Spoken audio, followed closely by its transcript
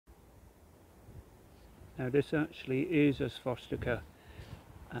Now this actually is a swastika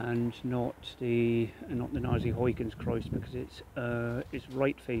and not the Nazi Huygens because it's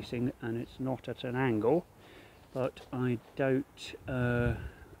right facing and it's not at an angle, but I doubt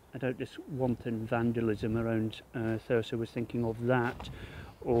this wanton vandalism around Thurso was thinking of that,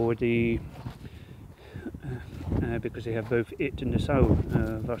 or the because they have both it and the Sau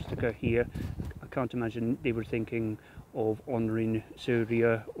swastika here. I can't imagine they were thinking of honouring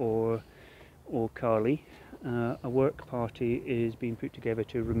Surya or Kali. A work party is being put together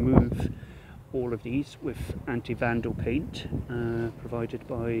to remove all of these with anti-vandal paint provided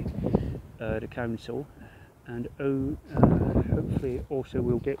by the council, and hopefully also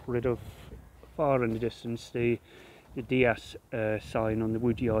we'll get rid of far in the distance the Diaz sign on the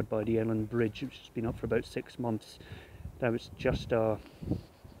woodyard by the Ellen Bridge, which has been up for about 6 months. That was just a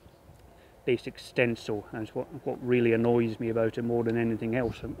basic stencil, and what really annoys me about it more than anything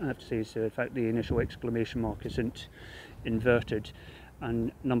else, I have to say, is the fact the initial exclamation mark isn't inverted,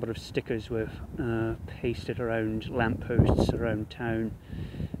 and a number of stickers were pasted around lampposts around town.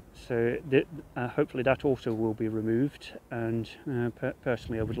 So hopefully that also will be removed, and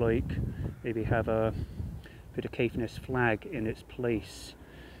personally I would like maybe put a Caithness flag in its place.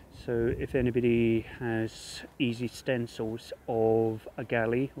 So if anybody has easy stencils of a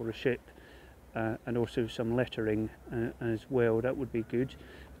galley or a ship, and also some lettering as well, that would be good.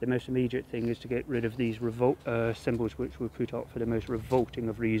 The most immediate thing is to get rid of these symbols which were put up for the most revolting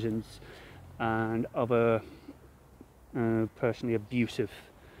of reasons and other personally abusive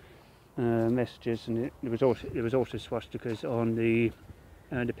messages. And there was also swastikas on the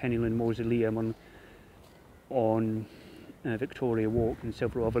Pennyland Mausoleum on Victoria Walk and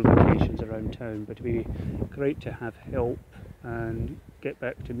several other locations around town. But it'd be great to have help and get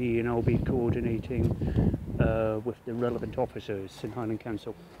back to me, and I'll be coordinating with the relevant officers in Highland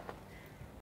Council.